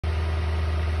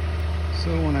So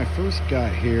when I first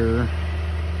got here,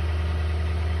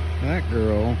 that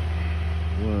girl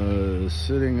was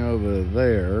sitting over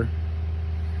there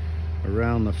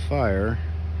around the fire,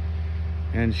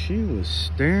 and she was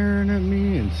staring at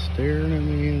me and staring at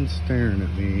me and staring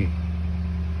at me.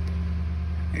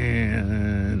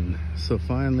 And so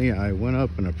finally I went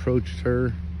up and approached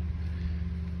her,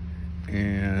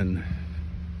 and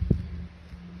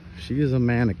she is a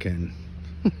mannequin.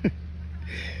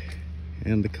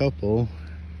 And the couple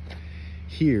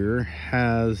here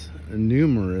has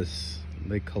numerous,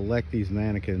 they collect these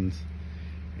mannequins,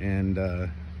 and yeah,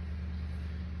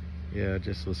 it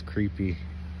just was creepy.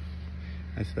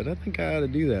 I said, I think I ought to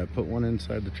do that, put one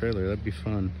inside the trailer, that'd be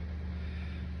fun.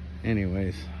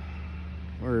 Anyways,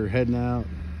 we're heading out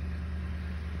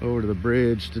over to the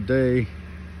bridge today,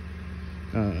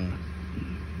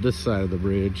 this side of the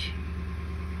bridge,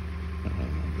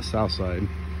 the south side.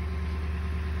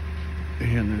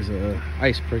 And there's a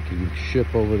ice breaking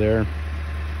ship over there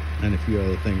and a few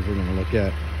other things we're going to look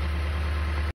at.